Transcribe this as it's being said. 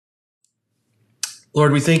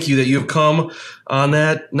Lord, we thank you that you have come on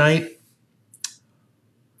that night.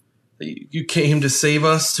 That you came to save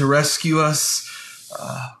us, to rescue us,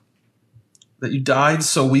 that you died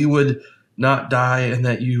so we would not die, and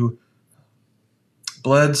that you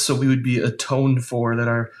bled so we would be atoned for, that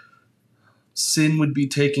our sin would be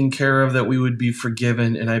taken care of, that we would be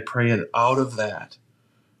forgiven. And I pray that out of that,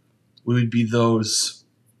 we would be those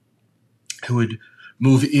who would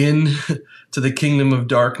move in to the kingdom of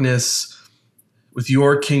darkness with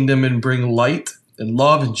your kingdom and bring light and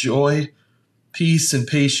love and joy, peace and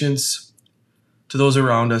patience to those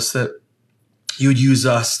around us, that you would use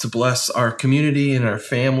us to bless our community and our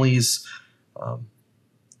families,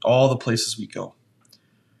 all the places we go.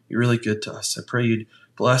 You're really good to us. I pray you'd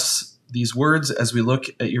bless these words as we look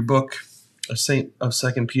at your book of 2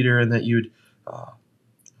 Peter, and that you'd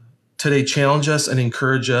today challenge us and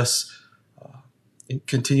encourage us and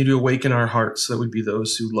continue to awaken our hearts so that we'd be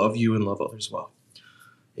those who love you and love others well.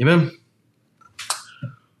 Amen.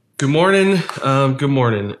 Good morning. Good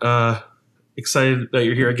morning. Excited that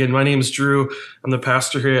you're here again. My name is Drew. I'm the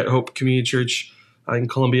pastor here at Hope Community Church in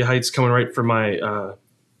Columbia Heights, coming right from my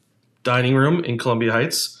dining room in Columbia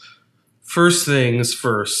Heights. First things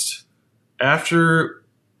first, after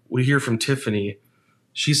we hear from Tiffany,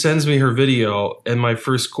 she sends me her video, and my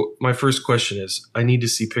first question is, I need to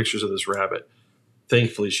see pictures of this rabbit.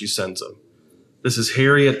 Thankfully, she sends them. This is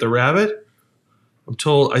Harriet the rabbit.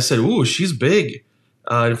 I said, ooh, she's big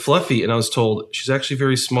and fluffy, and I was told she's actually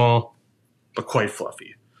very small, but quite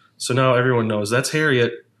fluffy. So now everyone knows that's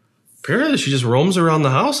Harriet. Apparently, she just roams around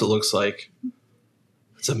the house, it looks like.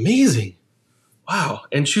 It's amazing. Wow.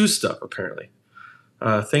 And chews stuff, apparently.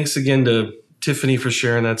 Thanks again to Tiffany for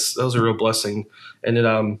sharing. That was a real blessing.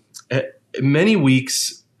 And many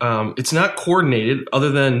weeks, it's not coordinated other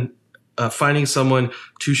than finding someone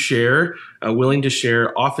to share, willing to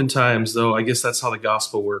share. Oftentimes, though, I guess that's how the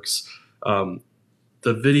gospel works.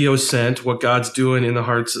 The video sent, what God's doing in the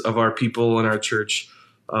hearts of our people in our church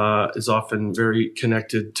is often very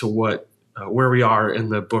connected to where we are in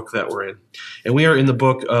the book that we're in. And we are in the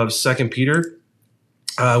book of 2 Peter.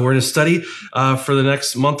 We're in a study for the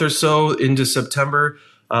next month or so into September,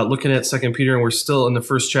 looking at 2 Peter, and we're still in the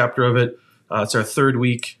first chapter of it. It's our third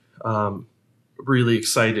week. Really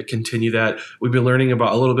excited to continue that. We've been learning a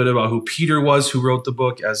little bit about who Peter was, who wrote the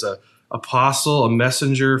book as an apostle, a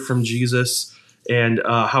messenger from Jesus, and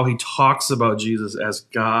how he talks about Jesus as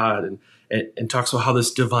God, and talks about how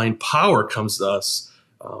this divine power comes to us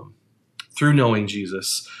through knowing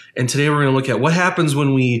Jesus. And today we're going to look at what happens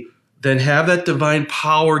when we then have that divine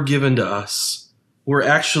power given to us. We're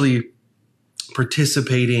actually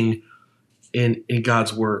participating in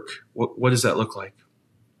God's work. What does that look like?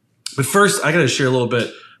 But first, I got to share a little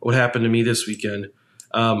bit what happened to me this weekend.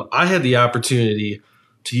 I had the opportunity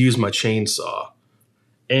to use my chainsaw.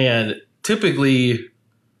 And typically,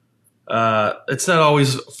 it's not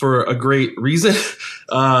always for a great reason.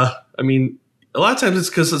 A lot of times it's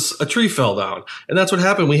because a tree fell down. And that's what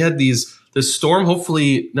happened. We had this storm.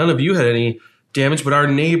 Hopefully, none of you had any damage, but our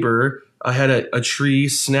neighbor had a tree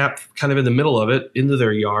snap kind of in the middle of it into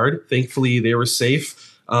their yard. Thankfully, they were safe.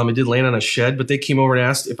 It did land on a shed, but they came over and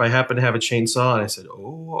asked if I happened to have a chainsaw. And I said,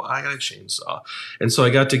 oh, I got a chainsaw. And so I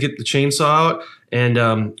got to get the chainsaw out and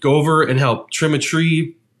go over and help trim a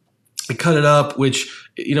tree and cut it up, which,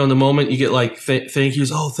 in the moment you get like, thank yous.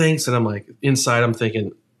 Oh, thanks. And I'm like, inside I'm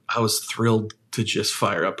thinking, I was thrilled to just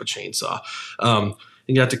fire up a chainsaw. And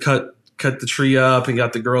got to cut the tree up and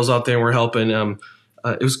got the girls out there and we're helping.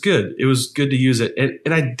 It was good. It was good to use it.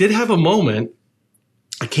 And I did have a moment.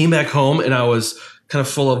 I came back home and I was kind of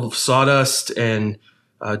full of sawdust and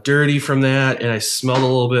dirty from that. And I smelled a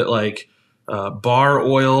little bit like bar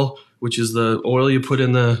oil, which is the oil you put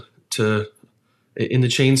in the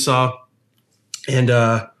chainsaw. And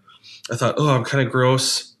I thought, oh, I'm kind of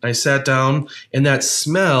gross. I sat down, and that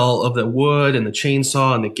smell of the wood and the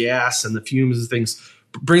chainsaw and the gas and the fumes and things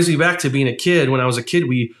brings me back to being a kid. When I was a kid,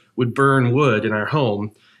 we would burn wood in our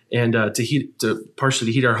home and partially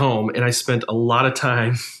to heat our home. And I spent a lot of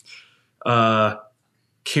time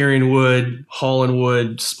carrying wood, hauling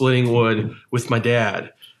wood, splitting wood with my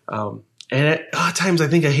dad. And at times I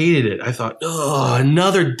think I hated it. I thought, oh,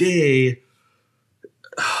 another day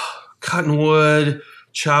cutting wood,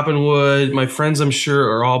 chopping wood. My friends, I'm sure,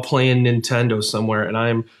 are all playing Nintendo somewhere, and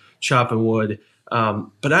I'm chopping wood.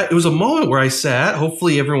 But it was a moment where I sat.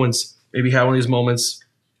 Hopefully everyone's maybe had one of these moments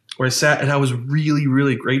where I sat, and I was really,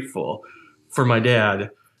 really grateful for my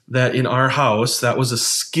dad that in our house, that was a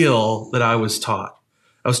skill that I was taught.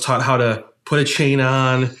 I was taught how to put a chain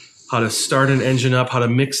on, how to start an engine up, how to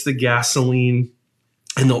mix the gasoline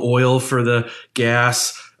and the oil for the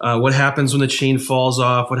gas, what happens when the chain falls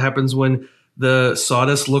off, what happens when the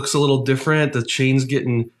sawdust looks a little different, the chain's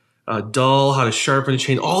getting dull, how to sharpen a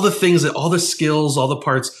chain, all the things, all the skills, all the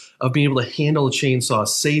parts of being able to handle a chainsaw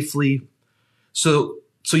safely. So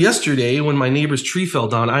yesterday when my neighbor's tree fell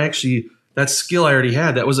down, that skill I already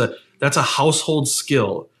had, that's a household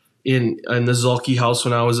skill in the Zulke house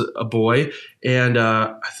when I was a boy. And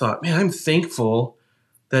I thought, man, I'm thankful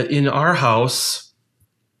that in our house,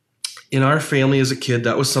 in our family as a kid,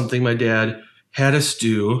 that was something my dad had us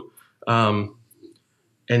do, and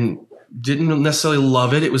didn't necessarily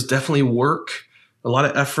love it. It was definitely work, a lot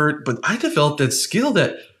of effort, but I developed that skill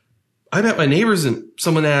that I met my neighbors and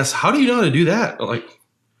someone asked, how do you know how to do that? Like,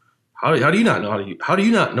 how do you not know how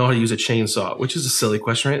to use a chainsaw? Which is a silly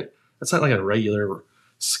question, right? That's not like a regular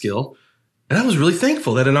skill. And I was really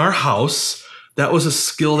thankful that in our house, that was a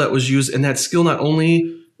skill that was used. And that skill not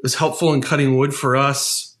only was helpful in cutting wood for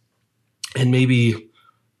us and maybe,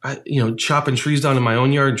 chopping trees down in my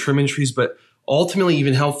own yard and trimming trees, but ultimately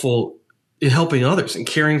even helpful in helping others and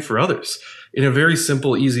caring for others in a very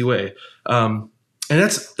simple, easy way. And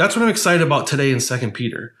that's what I'm excited about today in 2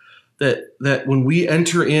 Peter, that when we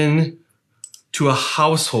enter in to a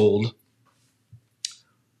household,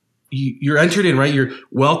 you're entered in, right? You're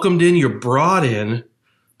welcomed in, you're brought in,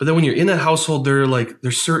 but then when you're in that household,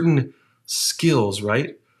 there's certain skills,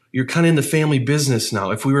 right? You're kind of in the family business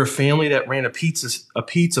now. If we were a family that ran a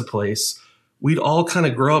pizza place, we'd all kind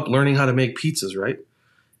of grow up learning how to make pizzas, right?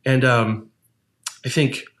 And I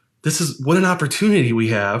think this is what an opportunity we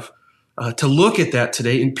have to look at that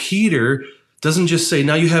today. And Peter doesn't just say,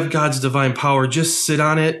 now you have God's divine power, just sit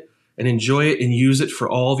on it and enjoy it and use it for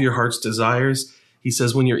all of your heart's desires. He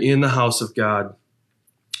says, when you're in the house of God,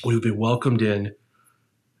 when you've been welcomed in,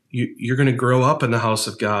 you're going to grow up in the house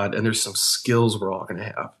of God, and there's some skills we're all going to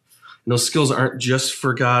have. And those skills aren't just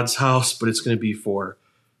for God's house, but it's going to be for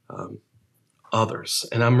others.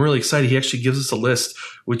 And I'm really excited. He actually gives us a list,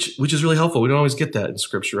 which is really helpful. We don't always get that in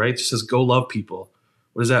Scripture, right? It just says, go love people.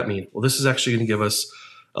 What does that mean? Well, this is actually going to give us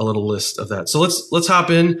a little list of that. So let's hop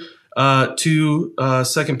in to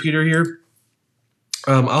 2 Peter here.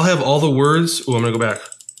 I'll have all the words. Oh, I'm going to go back.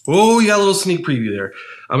 Oh, you got a little sneak preview there.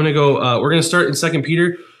 I'm going to go, we're going to start in 2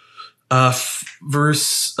 Peter,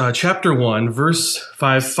 chapter 1, verse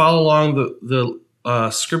 5. Follow along.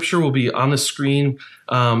 The scripture will be on the screen.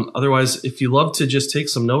 Otherwise, if you love to just take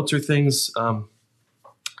some notes or things,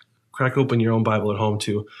 crack open your own Bible at home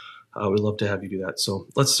too. We'd love to have you do that. So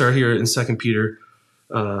let's start here in 2 Peter,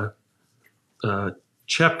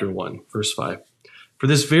 chapter 1, verse 5. For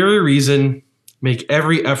this very reason, make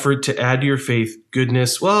every effort to add to your faith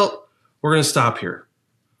goodness. Well, we're going to stop here.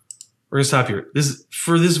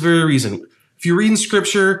 For this very reason. If you're reading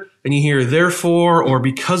Scripture and you hear therefore or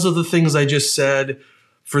because of the things I just said,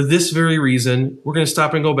 for this very reason, we're going to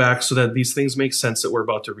stop and go back so that these things make sense that we're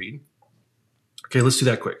about to read. Okay, let's do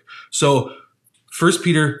that quick. So 1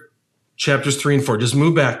 Peter chapters 3 and 4, just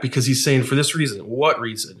move back because he's saying for this reason. What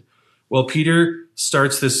reason? Well, Peter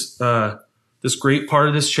starts this great part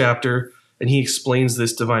of this chapter and he explains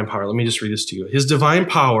this divine power. Let me just read this to you. His divine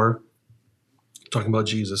power, talking about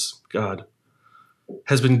Jesus, God,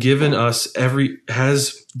 has given us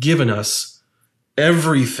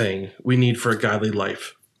everything we need for a godly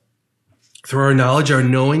life. Through our knowledge, our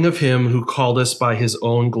knowing of him who called us by his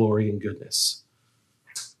own glory and goodness.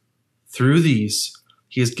 Through these,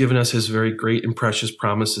 he has given us his very great and precious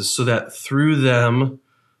promises, so that through them,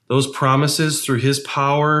 those promises, through his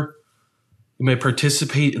power, we may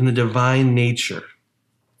participate in the divine nature,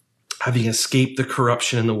 having escaped the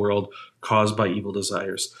corruption in the world caused by evil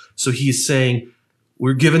desires. So he's saying,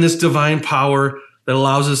 we're given this divine power that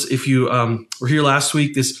allows us, if you were here last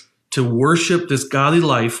week, to worship this godly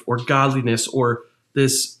life or godliness or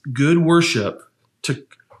this good worship, to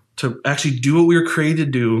actually do what we were created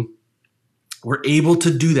to do. We're able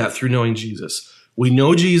to do that through knowing Jesus. We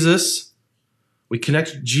know Jesus. We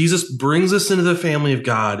connect. Jesus brings us into the family of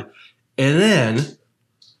God. And then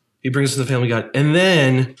he brings us into the family of God. And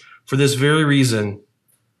then for this very reason,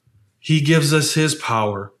 he gives us his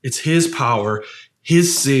power. It's his power,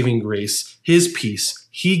 his saving grace, his peace.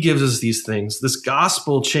 He gives us these things. This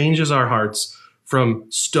gospel changes our hearts from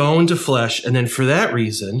stone to flesh. And then for that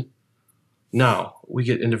reason, now we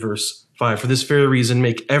get into verse 5. For this very reason,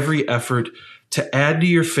 make every effort to add to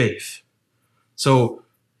your faith. So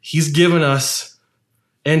he's given us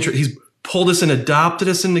entry. He's pulled us and adopted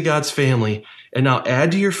us into God's family. And now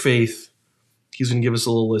add to your faith. He's going to give us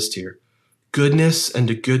a little list here. Goodness, and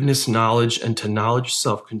to goodness, knowledge, and to knowledge,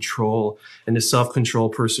 self-control, and to self-control,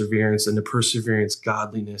 perseverance, and to perseverance,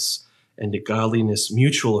 godliness, and to godliness,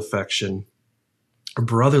 mutual affection,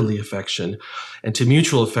 brotherly affection, and to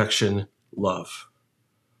mutual affection, love.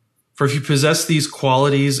 For if you possess these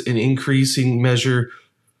qualities in increasing measure,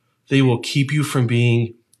 they will keep you from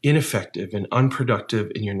being ineffective and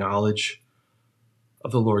unproductive in your knowledge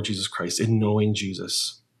of the Lord Jesus Christ, in knowing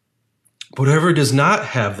Jesus. But whoever does not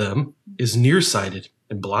have them is nearsighted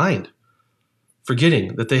and blind,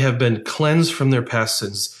 forgetting that they have been cleansed from their past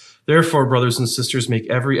sins. Therefore, brothers and sisters, make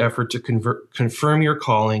every effort to confirm your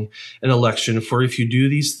calling and election, for if you do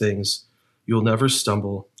these things, you will never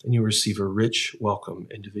stumble, and you will receive a rich welcome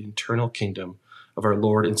into the eternal kingdom of our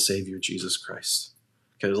Lord and Savior, Jesus Christ.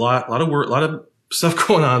 Okay, there's a lot of stuff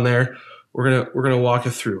going on there. We're gonna walk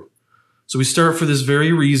it through. So we start for this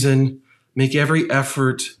very reason, make every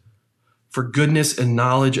effort for goodness and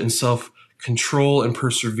knowledge and self-control and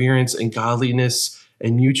perseverance and godliness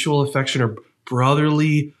and mutual affection or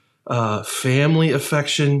brotherly family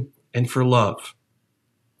affection, and for love.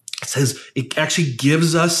 It says it actually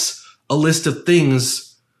gives us a list of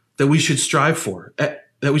things that we should strive for, that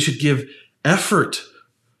we should give effort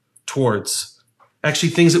towards, actually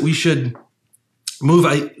things that we should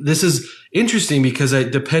move. This is interesting because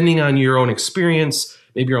depending on your own experience,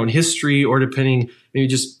 maybe your own history, or depending maybe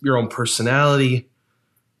just your own personality,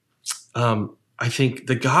 I think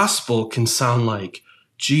the gospel can sound like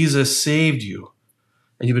Jesus saved you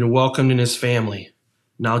and you've been welcomed in his family.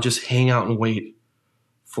 Now just hang out and wait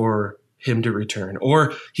for him to return.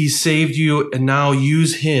 Or he saved you and now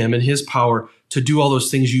use him and his power to do all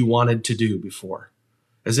those things you wanted to do before.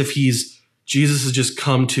 As if Jesus has just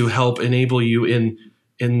come to help enable you in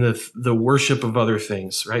the worship of other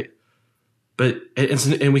things, right?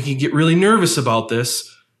 And we can get really nervous about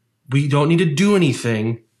this. We don't need to do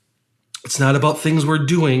anything. It's not about things we're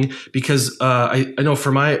doing, because I know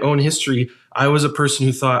from my own history, I was a person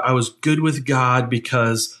who thought I was good with God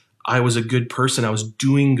because I was a good person. I was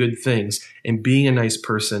doing good things and being a nice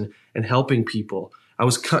person and helping people. I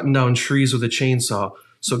was cutting down trees with a chainsaw,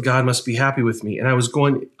 so God must be happy with me. And I was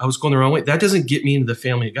going the wrong way. That doesn't get me into the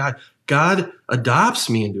family of God. God adopts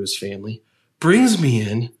me into his family, brings me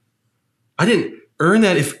in. I didn't earn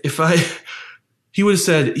that. He would have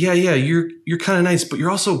said, yeah, you're kind of nice, but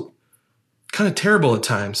you're also kind of terrible at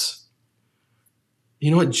times.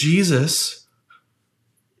 You know what? Jesus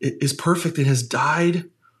is perfect and has died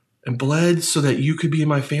and bled so that you could be in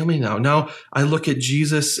my family now. Now I look at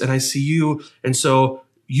Jesus and I see you. And so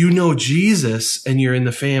you know Jesus and you're in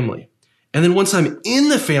the family. And then once I'm in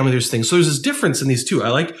the family, there's things. So there's this difference in these two. I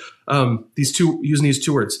like using these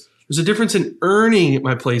two words. There's a difference in earning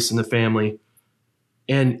my place in the family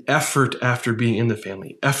and effort after being in the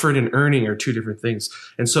family. Effort and earning are two different things.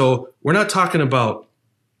 And so we're not talking about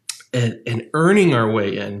and earning our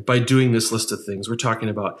way in by doing this list of things. We're talking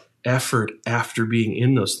about effort after being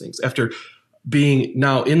in those things. After being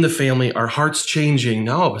now in the family, our hearts changing.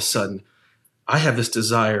 Now all of a sudden, I have this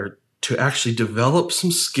desire to actually develop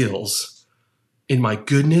some skills in my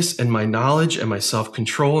goodness and my knowledge and my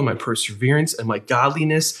self-control and my perseverance and my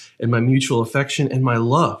godliness and my mutual affection and my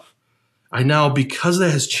love. I now, because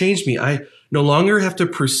that has changed me, I no longer have to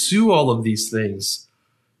pursue all of these things.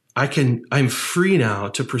 I'm free now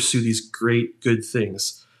to pursue these great, good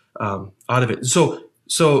things out of it.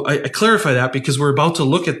 So I clarify that because we're about to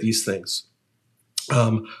look at these things,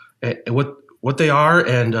 and what they are,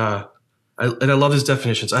 and I love these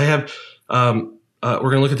definitions. I have we're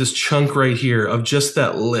going to look at this chunk right here of just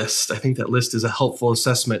that list. I think that list is a helpful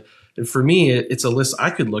assessment, and for me, it's a list I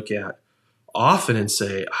could look at often and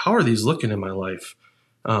say, how are these looking in my life?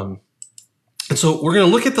 And so we're going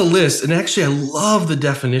to look at the list, and actually I love the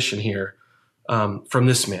definition here from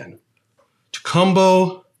this man,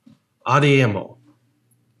 Tocumbo Adeyemo.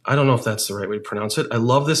 I don't know if that's the right way to pronounce it. I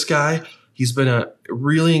love this guy. He's been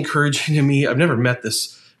really encouraging to me. I've never met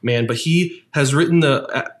this man, but he has written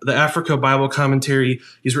the Africa Bible Commentary.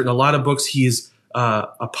 He's written a lot of books. He's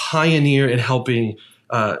a pioneer in helping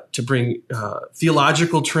to bring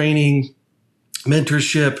theological training,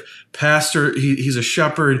 mentorship, pastor. He's a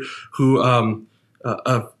shepherd who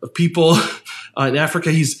of people in Africa.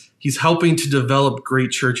 He's helping to develop great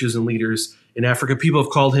churches and leaders in Africa. People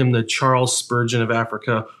have called him the Charles Spurgeon of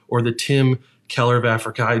Africa, or the Tim Keller of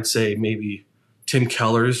Africa. I'd say maybe Tim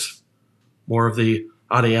Keller's more of the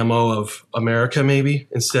Adeyemo of America, maybe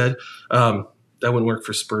instead. That wouldn't work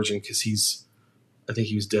for Spurgeon because I think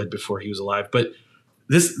he was dead before he was alive. But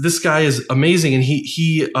this guy is amazing, and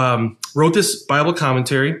he wrote this Bible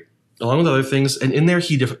commentary along with other things, and in there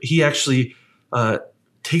he actually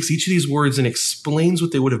takes each of these words and explains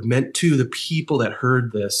what they would have meant to the people that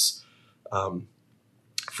heard this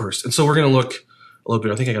first. And so we're going to look a little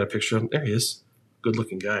bit. I think I got a picture of him. There he is.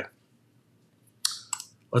 Good-looking guy.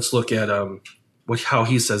 Let's look at how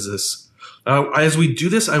he says this. As we do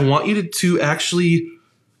this, I want you to actually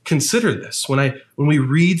consider this. When we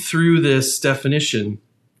read through this definition,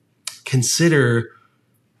 consider,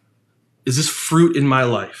 is this fruit in my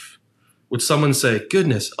life? Would someone say,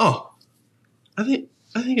 goodness, oh, I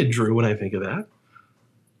think of Drew when I think of that.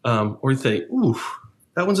 Or think, ooh,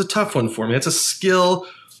 that one's a tough one for me. That's a skill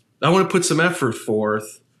I want to put some effort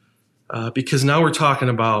forth, because now we're talking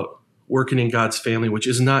about working in God's family, which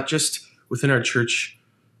is not just within our church,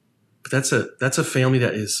 but that's a family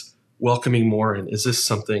that is welcoming more. And is this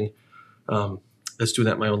something that's doing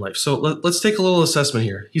that in my own life? So let's take a little assessment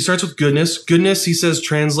here. He starts with goodness. Goodness, he says,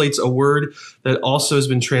 translates a word that also has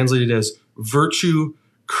been translated as virtue,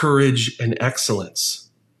 courage, and excellence.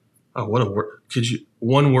 Oh, what a word.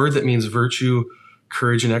 One word that means virtue,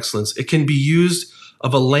 courage, and excellence. It can be used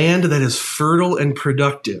of a land that is fertile and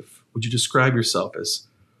productive. Would you describe yourself as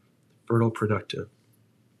fertile, productive?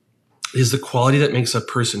 It is the quality that makes a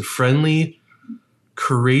person friendly,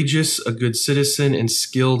 courageous, a good citizen, and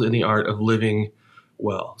skilled in the art of living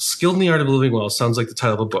well. Skilled in the art of living well sounds like the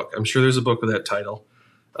title of a book. I'm sure there's a book with that title.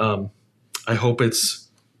 I hope it's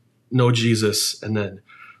Know Jesus and then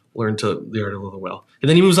Learn to the Art of Living Well. And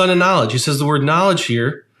then he moves on to knowledge. He says the word knowledge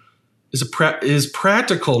here is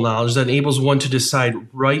practical knowledge that enables one to decide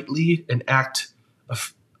rightly and act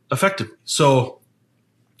effectively. So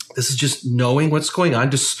this is just knowing what's going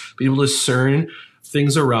on, just being able to discern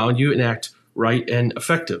things around you and act right and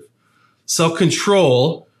effective.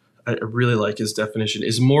 Self-control, I really like his definition,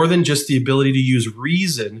 is more than just the ability to use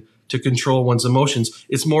reason to control one's emotions.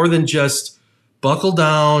 It's more than just buckle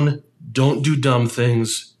down, don't do dumb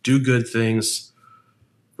things, do good things,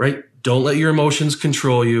 right? Don't let your emotions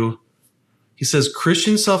control you. He says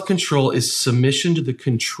Christian self-control is submission to the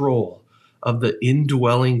control of the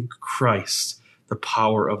indwelling Christ, the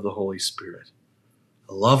power of the Holy Spirit.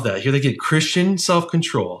 I love that. Here they get Christian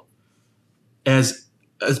self-control. As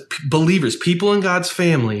believers, people in God's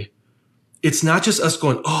family, it's not just us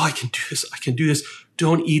going, oh, I can do this, I can do this.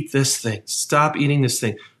 Don't eat this thing. Stop eating this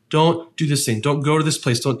thing. Don't do this thing. Don't go to this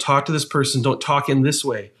place. Don't talk to this person. Don't talk in this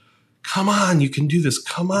way. Come on, you can do this.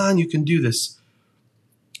 Come on, you can do this.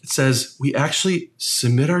 It says we actually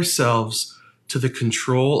submit ourselves to the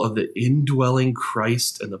control of the indwelling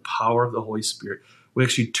Christ and the power of the Holy Spirit. We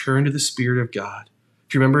actually turn to the Spirit of God.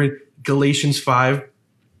 If you remember in Galatians 5,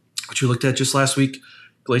 which we looked at just last week,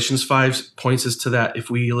 Galatians 5 points us to that. If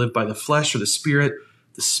we live by the flesh or the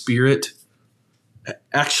Spirit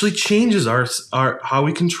actually changes our how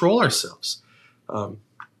we control ourselves.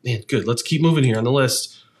 Man, good. Let's keep moving here on the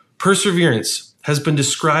list. Perseverance has been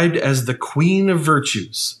described as the queen of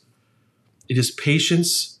virtues. It is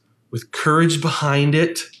patience with courage behind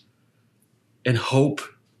it and hope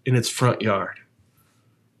in its front yard.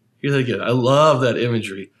 Hear that again. I love that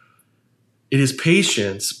imagery. It is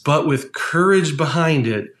patience, but with courage behind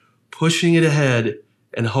it, pushing it ahead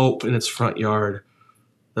and hope in its front yard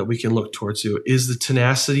that we can look towards you. Is the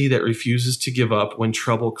tenacity that refuses to give up when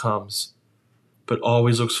trouble comes, but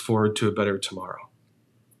always looks forward to a better tomorrow.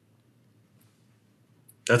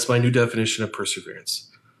 That's my new definition of perseverance.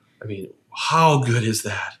 I mean, how good is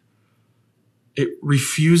that? It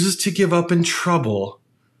refuses to give up in trouble.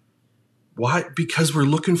 Why? Because we're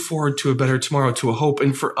looking forward to a better tomorrow, to a hope.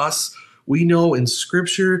 And for us, we know in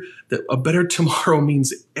Scripture that a better tomorrow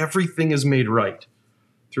means everything is made right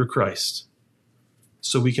through Christ.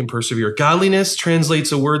 So we can persevere. Godliness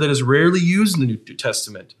translates a word that is rarely used in the New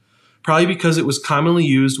Testament, probably because it was commonly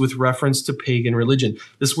used with reference to pagan religion.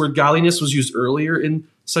 This word godliness was used earlier in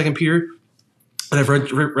 2 Peter. And I've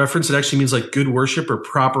referenced it actually means like good worship or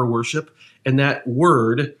proper worship. And that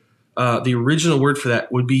word, the original word for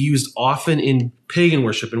that, would be used often in pagan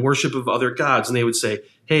worship and worship of other gods. And they would say,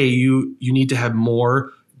 hey, you need to have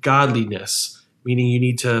more godliness, meaning you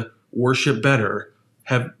need to worship better,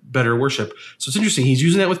 have better worship. So it's interesting. He's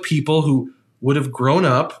using that with people who would have grown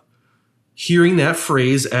up hearing that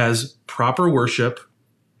phrase as proper worship.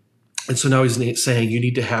 And so now he's saying you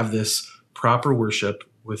need to have this proper worship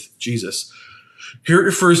with Jesus. Here it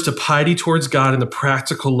refers to piety towards God and the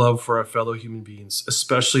practical love for our fellow human beings,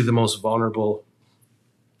 especially the most vulnerable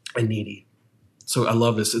and needy. So I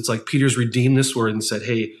love this. It's like Peter's redeemed this word and said,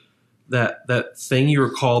 hey, that thing you were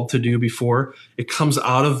called to do before, it comes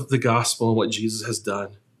out of the gospel and what Jesus has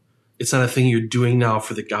done. It's not a thing you're doing now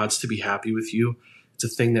for the gods to be happy with you. It's a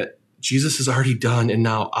thing that Jesus has already done, and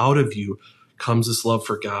now out of you comes this love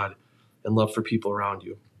for God and love for people around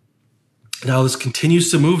you. Now this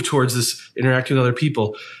continues to move towards this interacting with other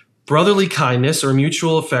people. Brotherly kindness or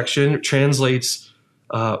mutual affection translates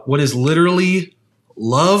what is literally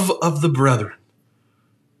love of the brethren.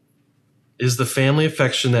 It is the family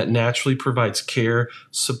affection that naturally provides care,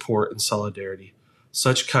 support, and solidarity.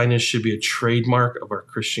 Such kindness should be a trademark of our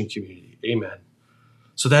Christian community. Amen.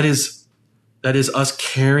 So that is us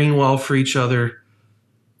caring well for each other.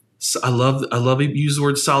 I love you use the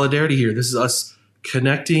word solidarity here. This is us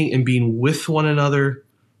connecting and being with one another,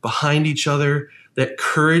 behind each other. That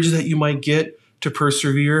courage that you might get to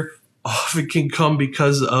persevere often can come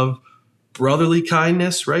because of brotherly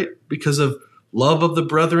kindness, right? Because of love of the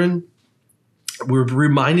brethren. We're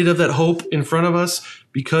reminded of that hope in front of us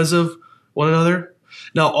because of one another.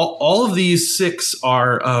 Now, all of these 6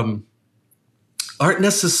 aren't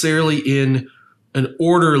necessarily in an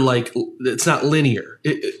order, like it's not linear.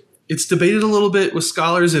 It's debated a little bit with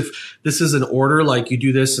scholars if this is an order, like you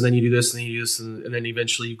do this and then you do this and then you do this and then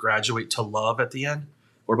eventually you graduate to love at the end.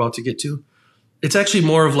 We're about to get to. It's actually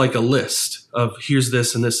more of like a list of here's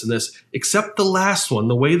this and this and this, except the last one.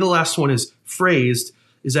 The way the last one is phrased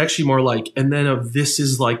is actually more like, and then of this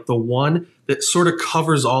is like the one that sort of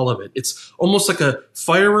covers all of it. It's almost like a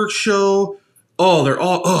fireworks show. I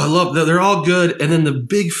love that. They're all good. And then the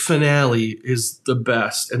big finale is the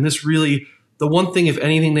best. And this really, the one thing, if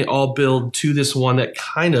anything, they all build to this one that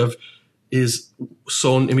kind of is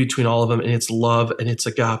sewn in between all of them. And it's love, and it's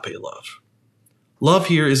agape love. Love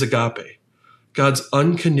here is agape. God's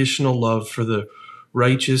unconditional love for the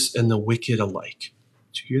righteous and the wicked alike.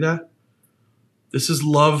 Did you hear that? This is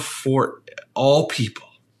love for all people.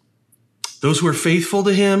 Those who are faithful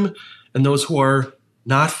to him and those who are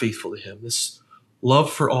not faithful to him. This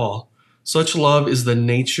love for all. Such love is the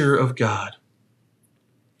nature of God,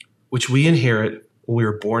 which we inherit when we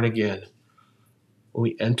are born again. When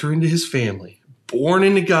we enter into his family, born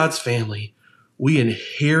into God's family, we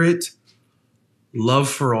inherit love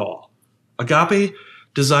for all. Agape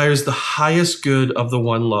desires the highest good of the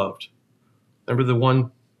one loved. Remember, the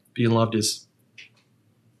one being loved is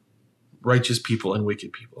righteous people and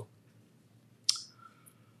wicked people,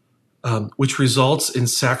 which results in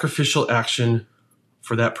sacrificial action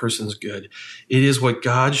for that person's good. It is what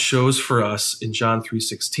God shows for us in John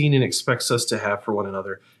 3:16 and expects us to have for one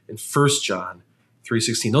another in 1 John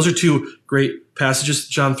 3:16. Those are 2 great passages,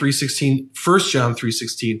 John 3:16, 1 John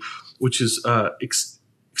 3:16, which is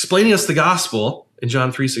explaining us the gospel in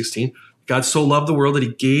John 3:16. God so loved the world that he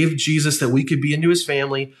gave Jesus that we could be into his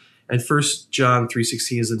family. And 1 John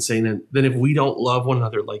 3:16 is then saying that then if we don't love one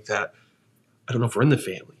another like that, I don't know if we're in the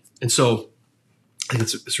family. And so I think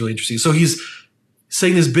it's really interesting. So he's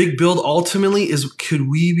saying this big build ultimately is, could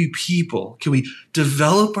we be people? Can we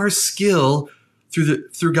develop our skill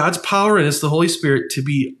through God's power and it's the Holy Spirit to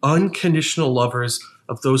be unconditional lovers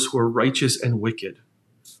of those who are righteous and wicked?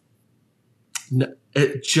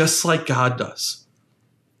 Just like God does.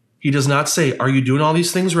 He does not say, are you doing all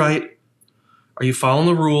these things right? Are you following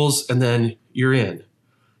the rules? And then you're in.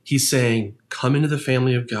 He's saying, come into the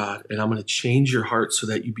family of God and I'm going to change your heart so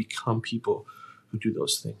that you become people who do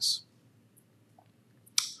those things.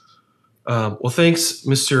 Well, thanks,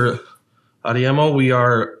 Mr. Adeyemo. We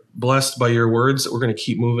are blessed by your words. We're going to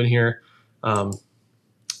keep moving here. I'm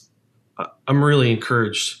really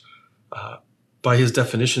encouraged by his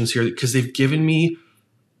definitions here because they've given me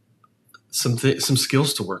some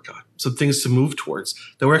skills to work on, some things to move towards,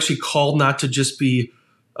 that we're actually called not to just be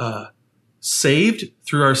saved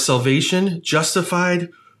through our salvation, justified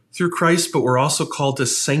through Christ, but we're also called to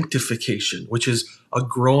sanctification, which is a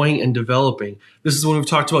growing and developing. This is when we've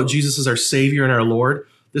talked about Jesus as our Savior and our Lord.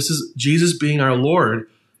 This is Jesus being our Lord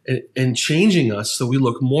and changing us so we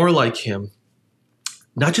look more like him,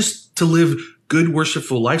 not just to live good,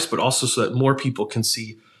 worshipful lives, but also so that more people can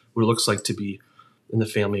see what it looks like to be in the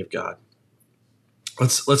family of God.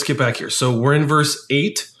 Let's get back here. So we're in verse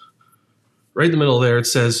 8, right in the middle there. It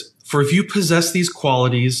says, for if you possess these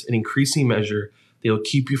qualities in increasing measure, they will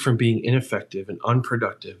keep you from being ineffective and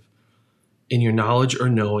unproductive in your knowledge or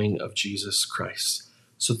knowing of Jesus Christ.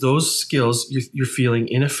 So those skills, you're feeling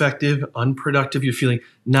ineffective, unproductive, you're feeling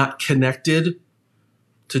not connected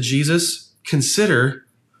to Jesus. Consider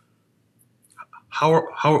what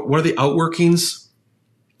are the outworkings,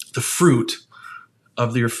 the fruit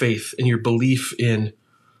of your faith and your belief in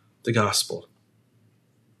the gospel.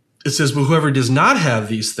 It says, but whoever does not have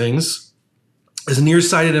these things is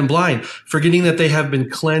nearsighted and blind, forgetting that they have been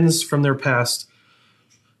cleansed from their past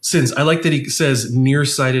sins. I like that he says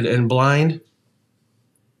nearsighted and blind.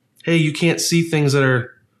 Hey, you can't see things that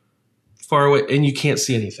are far away and you can't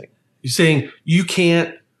see anything. You're saying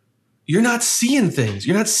you're not seeing things.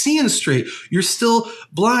 You're not seeing straight. You're still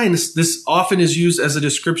blind. This often is used as a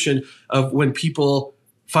description of when people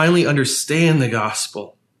finally understand the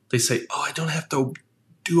gospel. They say, oh, I don't have to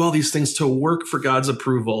do all these things to work for God's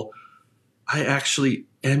approval. I actually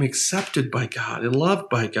am accepted by God and loved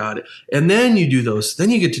by God. And then you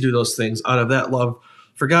get to do those things out of that love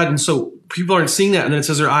for God. And so people aren't seeing that. And then it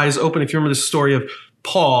says their eyes open. If you remember the story of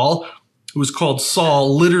Paul, who was called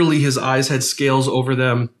Saul, literally his eyes had scales over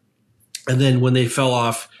them. And then when they fell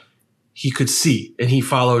off, he could see, and he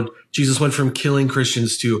followed. Jesus went from killing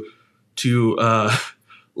Christians to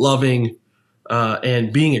loving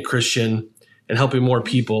and being a Christian and helping more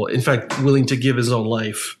people. In fact, willing to give his own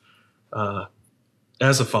life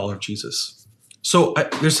as a follower of Jesus. So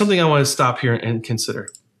there's something I want to stop here and consider.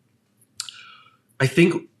 I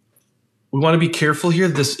think we want to be careful here.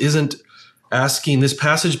 This isn't asking, this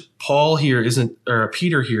passage,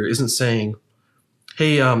 Peter here isn't saying,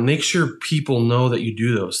 hey, make sure people know that you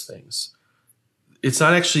do those things. It's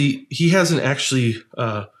not actually, he hasn't actually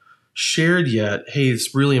shared yet, hey,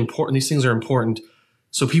 it's really important. These things are important.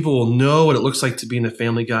 So people will know what it looks like to be in the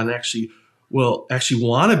family of God and actually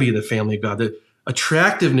want to be in the family of God. The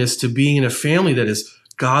attractiveness to being in a family that is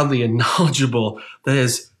godly and knowledgeable, that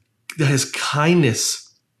has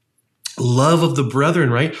kindness, love of the brethren,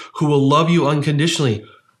 right? Who will love you unconditionally.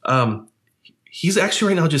 He's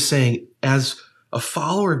actually right now just saying, as a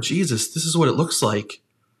follower of Jesus, this is what it looks like.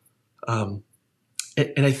 And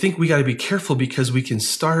I think we got to be careful because we can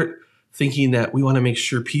start thinking that we want to make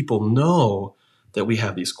sure people know that we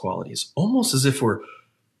have these qualities, almost as if we're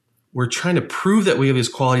trying to prove that we have these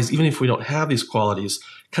qualities, even if we don't have these qualities.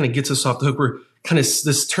 Kind of gets us off the hook. We're kind of,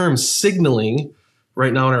 this term signaling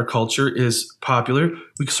right now in our culture is popular.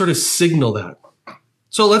 We sort of signal that.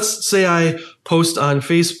 So let's say I post on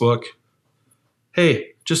Facebook, hey,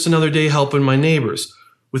 just another day helping my neighbors,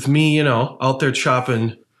 with me, out there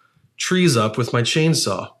chopping trees up with my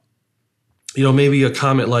chainsaw. Maybe a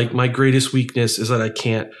comment like, my greatest weakness is that I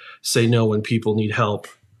can't say no when people need help.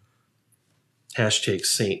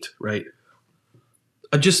 #saint, right?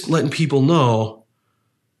 I'm just letting people know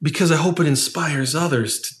because I hope it inspires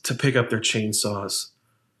others to pick up their chainsaws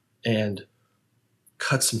and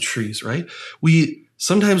cut some trees, right? We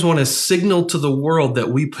sometimes want to signal to the world that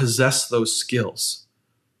we possess those skills.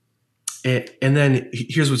 And then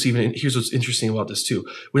here's what's interesting about this too.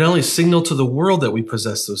 We not only signal to the world that we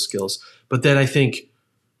possess those skills, but then I think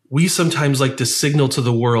we sometimes like to signal to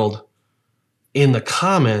the world in the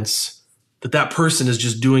comments that person is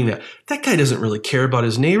just doing that. That guy doesn't really care about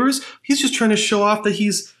his neighbors. He's just trying to show off that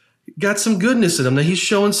he's got some goodness in him, that he's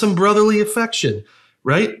showing some brotherly affection,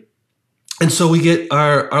 right? And so we get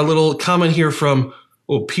our little comment here from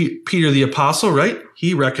Peter the Apostle, right?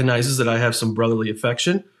 He recognizes that I have some brotherly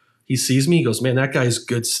affection. He sees me, he goes, man, that guy's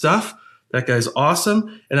good stuff. That guy's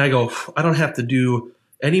awesome. And I go, I don't have to do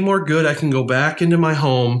any more good. I can go back into my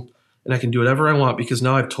home and I can do whatever I want because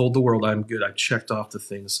now I've told the world I'm good. I've checked off the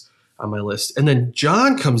things on my list. And then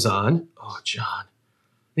John comes on. Oh, John.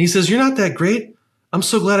 And he says, you're not that great. I'm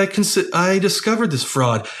so glad I discovered this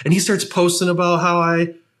fraud. And he starts posting about how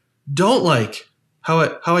I don't like, how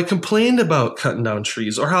I complained about cutting down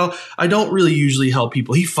trees, or how I don't really usually help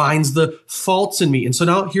people. He finds the faults in me. And so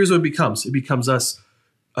now here's what it becomes. It becomes us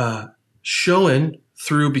showing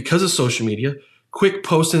through, because of social media, quick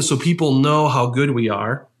posting so people know how good we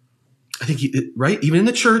are. I think, right? Even in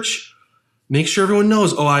the church, make sure everyone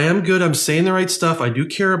knows, oh, I am good. I'm saying the right stuff. I do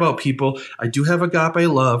care about people. I do have agape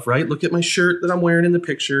love, right? Look at my shirt that I'm wearing in the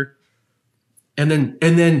picture. And then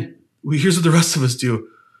here's what the rest of us do.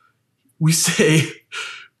 We say,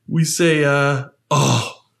 we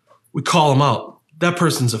call them out. That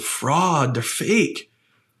person's a fraud. They're fake.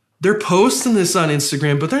 They're posting this on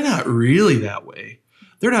Instagram, but they're not really that way.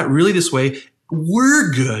 They're not really this way.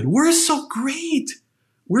 We're good. We're so great.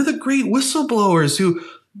 We're the great whistleblowers who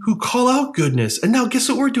call out goodness. And now guess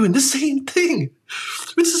what we're doing? The same thing.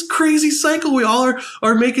 It's this crazy cycle. We all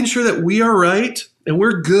are making sure that we are right and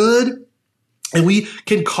we're good and we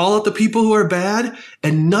can call out the people who are bad.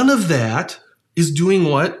 And none of that is doing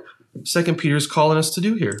what 2 Peter is calling us to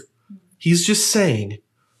do here. He's just saying,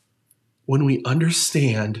 when we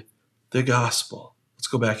understand the gospel, let's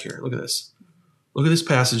go back here. Look at this. Look at this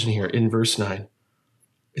passage in here in verse 9.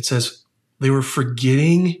 It says, they were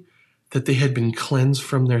forgetting that they had been cleansed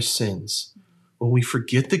from their sins. When we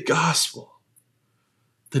forget the gospel,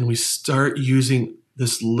 then we start using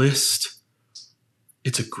this list.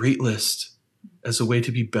 It's a great list as a way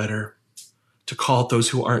to be better, to call out those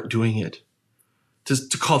who aren't doing it,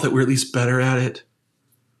 to call that we're at least better at it.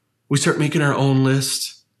 We start making our own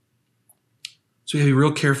list. So we have to be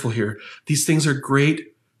real careful here. These things are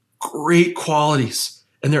great, great qualities,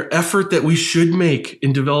 and they're effort that we should make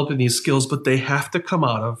in developing these skills, but they have to come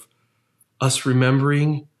out of us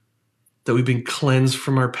remembering that we've been cleansed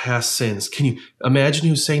from our past sins. Can you imagine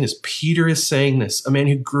who's saying this? Peter is saying this, a man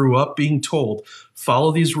who grew up being told,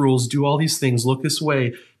 follow these rules, do all these things, look this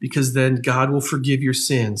way, because then God will forgive your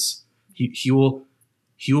sins. He will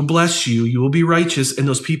bless you. You will be righteous, and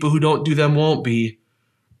those people who don't do them won't be.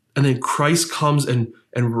 And then Christ comes and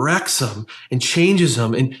wrecks them and changes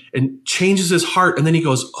them and changes his heart. And then he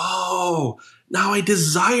goes, oh, now I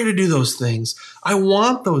desire to do those things. I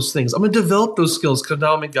want those things. I'm going to develop those skills because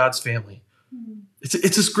now I'm in God's family. It's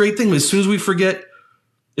this great thing. As soon as we forget,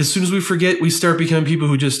 we start becoming people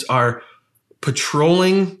who just are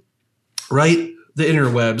patrolling, right, the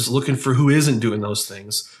interwebs, looking for who isn't doing those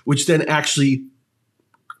things, which then actually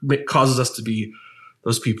causes us to be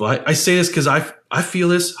those people. I say this because I feel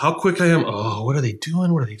this, how quick I am. Oh, what are they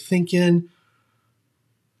doing? What are they thinking?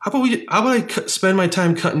 How about I spend my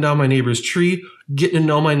time cutting down my neighbor's tree, getting to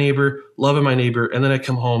know my neighbor, loving my neighbor, and then I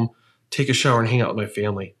come home, take a shower, and hang out with my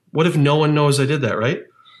family. What if no one knows I did that, right?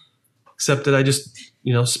 Except that I just,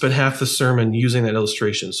 spent half the sermon using that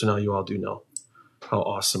illustration, so now you all do know how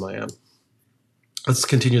awesome I am. Let's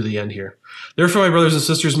continue to the end here. Therefore, my brothers and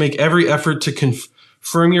sisters, make every effort to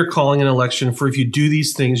confirm your calling and election, for if you do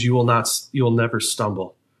these things, you will never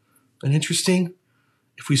stumble. And interesting,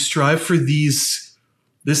 if we strive for these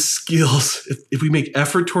skills, if we make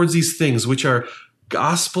effort towards these things, which are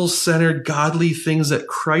gospel-centered, godly things that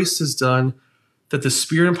Christ has done, that the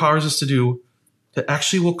Spirit empowers us to do, that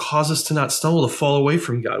actually will cause us to not stumble, to fall away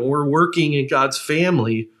from God. When we're working in God's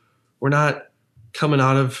family, we're not coming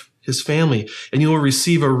out of his family. And you will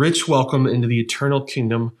receive a rich welcome into the eternal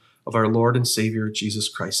kingdom of our Lord and Savior, Jesus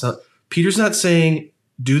Christ. Now, Peter's not saying,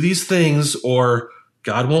 do these things or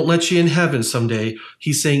God won't let you in heaven someday.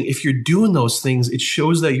 He's saying, if you're doing those things, it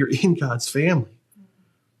shows that you're in God's family.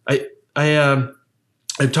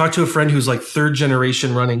 I've talked to a friend who's like third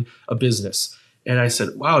generation running a business. And I said,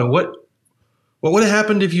 wow, what would have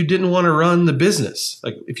happened if you didn't want to run the business?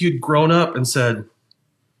 Like if you'd grown up and said,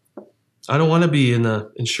 I don't want to be in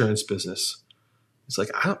the insurance business. It's like,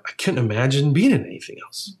 I couldn't imagine being in anything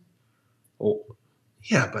else. Well,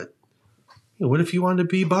 yeah, but what if you wanted to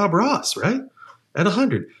be Bob Ross, right? At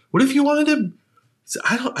 100. What if you wanted to,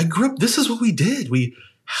 I grew up, this is what we did. We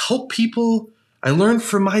helped people. I learned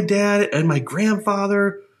from my dad and my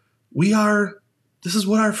grandfather. This is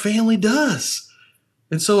what our family does.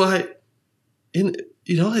 And so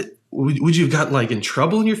would you have gotten like in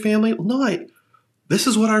trouble in your family? Well, no, this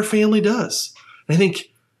is what our family does. And I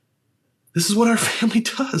think this is what our family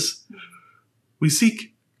does. We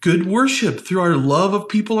seek good worship through our love of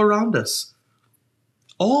people around us.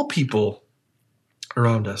 All people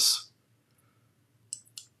around us.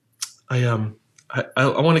 I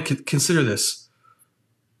want to consider this.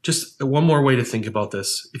 Just one more way to think about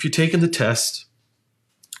this. If you're taking the test,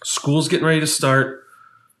 school's getting ready to start,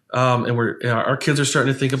 and our kids are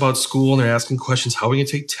starting to think about school, and they're asking questions. How are we going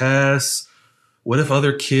to take tests? What if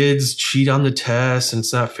other kids cheat on the test and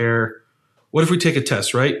it's not fair? What if we take a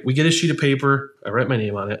test, right? We get a sheet of paper. I write my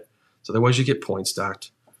name on it. So otherwise you get points docked.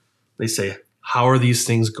 They say, how are these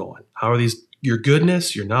things going? How are these, your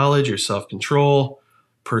goodness, your knowledge, your self-control,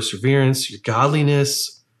 perseverance, your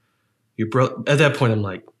godliness, at that point, I'm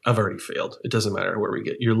like, I've already failed. It doesn't matter where we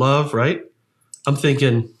get your love, right? I'm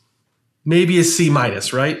thinking maybe a C-,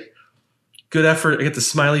 right? Good effort. I get the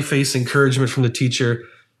smiley face encouragement from the teacher.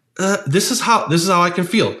 This is how I can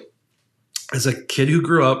feel as a kid who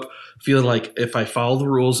grew up feeling like if I follow the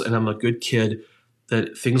rules and I'm a good kid,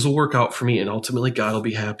 that things will work out for me and ultimately God will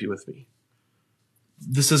be happy with me.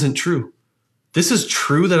 This isn't true. This is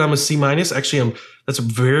true that I'm a C-. Actually, that's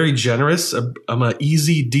very generous. I'm an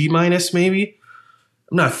easy D- maybe.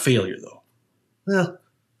 I'm not a failure though. Well,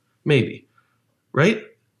 maybe, right?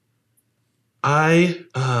 I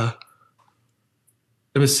am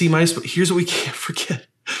a C-, but here's what we can't forget.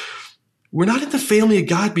 We're not in the family of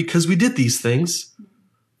God because we did these things.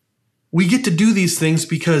 We get to do these things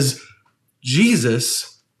because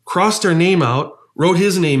Jesus crossed our name out, wrote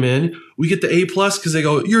his name in. We get the A+ because they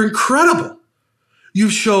go, you're incredible.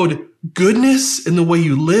 You've showed goodness in the way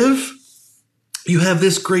you live. You have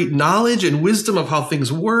this great knowledge and wisdom of how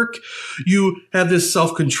things work. You have this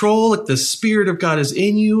self-control, like the Spirit of God is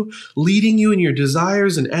in you, leading you in your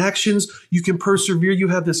desires and actions. You can persevere. You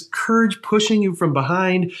have this courage pushing you from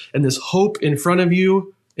behind and this hope in front of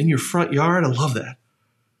you in your front yard. I love that.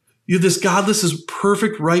 You have this godless is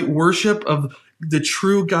perfect right worship of the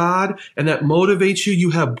true God, and that motivates you.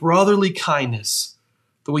 You have brotherly kindness,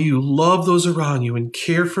 the way you love those around you and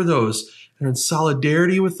care for those and are in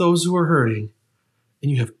solidarity with those who are hurting. And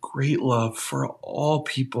you have great love for all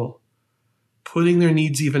people, putting their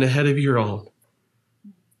needs even ahead of your own.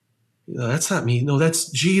 That's not me. No, that's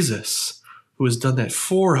Jesus who has done that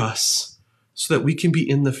for us so that we can be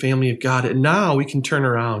in the family of God. And now we can turn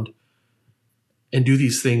around and do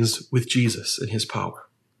these things with Jesus and his power.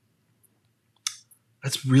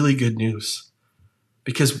 That's really good news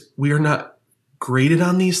because we are not graded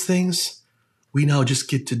on these things. We now just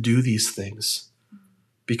get to do these things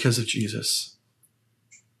because of Jesus.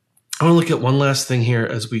 I want to look at one last thing here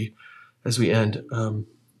as we end and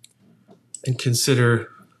consider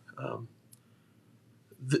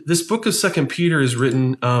this book of 2 Peter is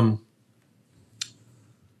written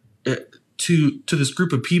to this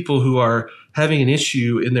group of people who are having an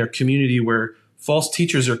issue in their community where false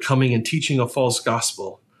teachers are coming and teaching a false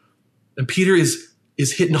gospel. And Peter is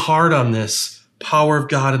hitting hard on this power of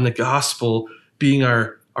God and the gospel being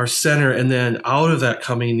our center, and then out of that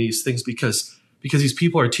coming these things because these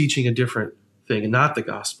people are teaching a different thing and not the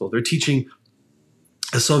gospel. They're teaching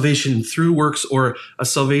a salvation through works, or a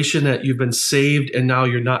salvation that you've been saved and now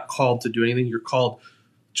you're not called to do anything. You're called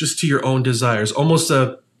just to your own desires, almost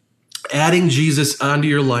adding Jesus onto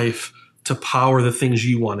your life to power the things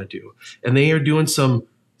you want to do. And they are doing some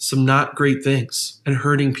not great things and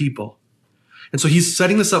hurting people. And so he's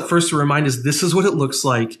setting this up first to remind us this is what it looks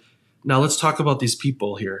like. Now let's talk about these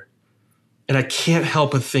people here. And I can't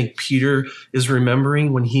help but think Peter is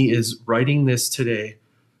remembering when he is writing this today,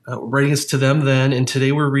 writing this to them then, and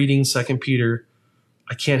today we're reading 2 Peter.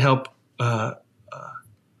 I can't help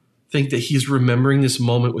think that he's remembering this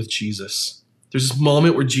moment with Jesus. There's this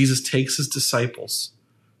moment where Jesus takes his disciples.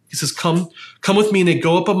 He says, come with me. And they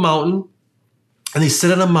go up a mountain and they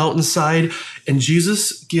sit on a mountainside, and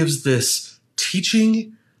Jesus gives this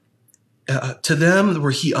teaching to them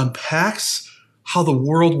where he unpacks how the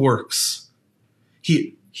world works.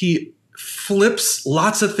 He flips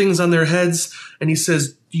lots of things on their heads, and he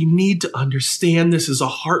says, you need to understand this is a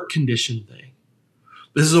heart condition thing.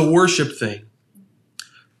 This is a worship thing.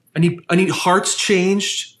 I need hearts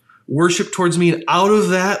changed, worship towards me, and out of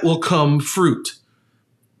that will come fruit.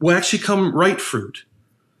 Will actually come right fruit.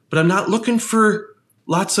 But I'm not looking for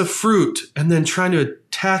lots of fruit and then trying to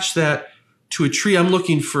attach that to a tree. I'm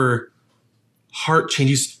looking for heart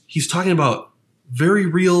change. He's talking about very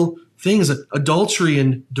real things, adultery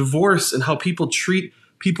and divorce, and how people treat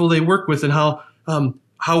people they work with, and how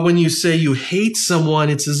when you say you hate someone,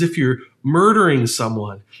 it's as if you're murdering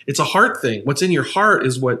someone. It's a heart thing. What's in your heart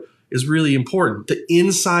is what is really important. The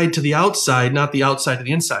inside to the outside, not the outside to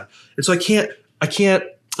the inside. And so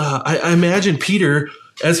I imagine Peter,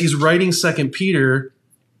 as he's writing 2 Peter,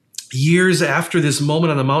 years after this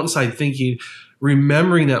moment on the mountainside,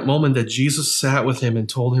 remembering that moment that Jesus sat with him and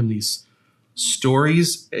told him these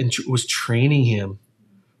stories and was training him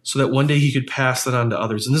so that one day he could pass that on to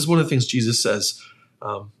others. And this is one of the things Jesus says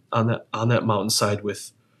on that mountainside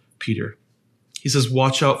with Peter. He says,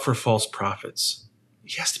 watch out for false prophets.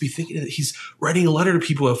 He has to be thinking that he's writing a letter to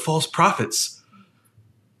people who have false prophets.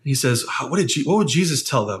 He says, what would Jesus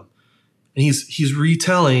tell them? And he's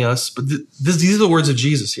retelling us, but these are the words of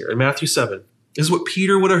Jesus here in Matthew 7. This is what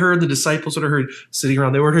Peter would have heard, the disciples would have heard sitting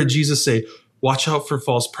around. They would have heard Jesus say, watch out for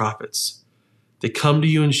false prophets. They come to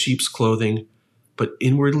you in sheep's clothing, but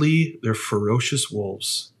inwardly they're ferocious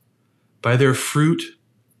wolves. By their fruit,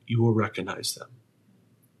 you will recognize them.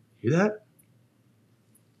 Hear that?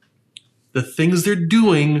 The things they're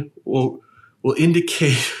doing will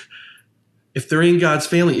indicate if they're in God's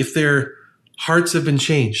family, if their hearts have been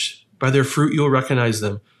changed. By their fruit, you'll recognize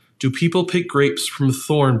them. Do people pick grapes from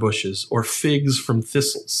thorn bushes or figs from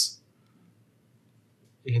thistles?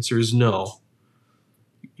 The answer is no.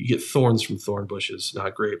 You get thorns from thorn bushes,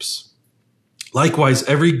 not grapes. Likewise,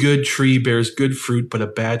 every good tree bears good fruit, but a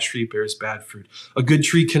bad tree bears bad fruit. A good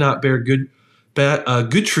tree cannot bear good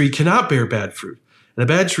tree cannot bear bad fruit, and a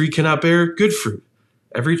bad tree cannot bear good fruit.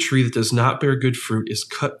 Every tree that does not bear good fruit is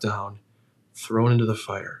cut down, thrown into the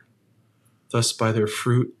fire. Thus, by their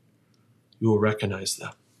fruit, you will recognize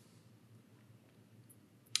them.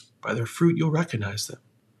 By their fruit, you'll recognize them.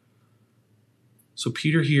 So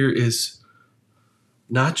Peter here is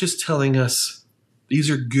not just telling us these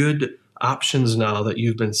are good options now that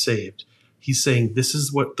you've been saved. He's saying this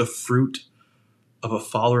is what the fruit of a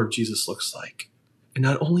follower of Jesus looks like. And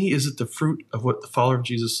not only is it the fruit of what the follower of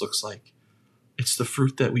Jesus looks like, it's the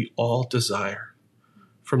fruit that we all desire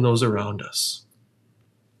from those around us.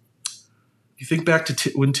 You think back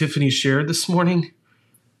to when Tiffany shared this morning,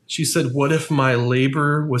 she said, what if my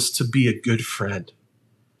labor was to be a good friend?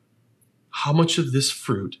 How much of this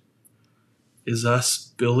fruit is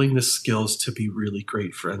us building the skills to be really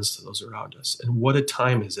great friends to those around us? And what a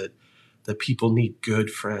time is it that people need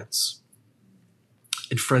good friends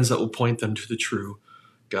and friends that will point them to the true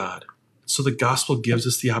God. So the gospel gives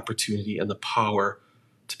us the opportunity and the power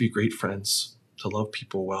to be great friends, to love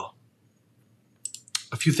people well.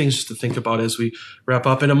 A few things just to think about as we wrap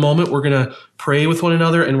up. In a moment, we're going to pray with one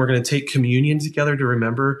another, and we're going to take communion together to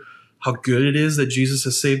remember how good it is that Jesus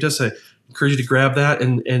has saved us. I encourage you to grab that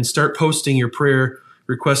and start posting your prayer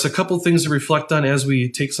requests. A couple things to reflect on as we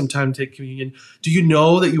take some time to take communion. Do you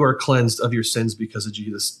know that you are cleansed of your sins because of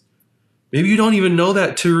Jesus? Maybe you don't even know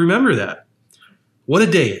that to remember that. What a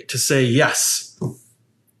day to say, yes,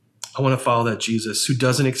 I want to follow that Jesus who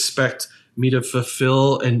doesn't expect me to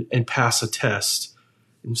fulfill and pass a test.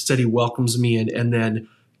 Instead, he welcomes me and then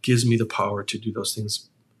gives me the power to do those things.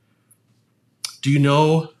 Do you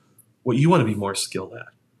know what you want to be more skilled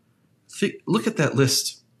at? Look at that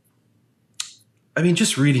list. I mean,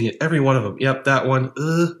 just reading it, every one of them. Yep, that one.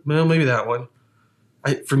 Well, maybe that one.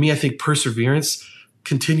 For me, I think perseverance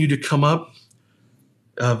continue to come up.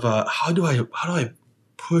 Of how do I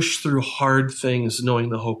push through hard things, knowing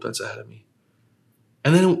the hope that's ahead of me,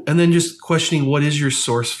 and then just questioning what is your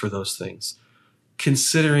source for those things.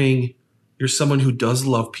 Considering you're someone who does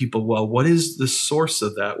love people well, what is the source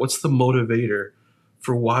of that? What's the motivator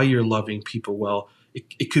for why you're loving people well?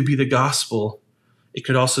 It could be the gospel. It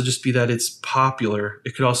could also just be that it's popular.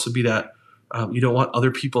 It could also be that you don't want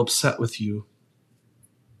other people upset with you.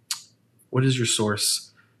 What is your source?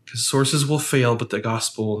 Because sources will fail, but the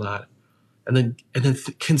gospel will not. And then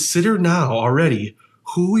consider now already,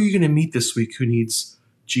 who are you going to meet this week who needs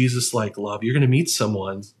Jesus-like love? You're going to meet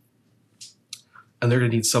someone, and they're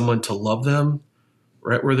going to need someone to love them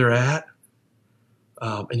right where they're at,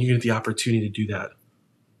 and you get the opportunity to do that.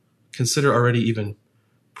 Consider already even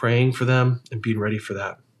praying for them and being ready for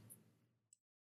that.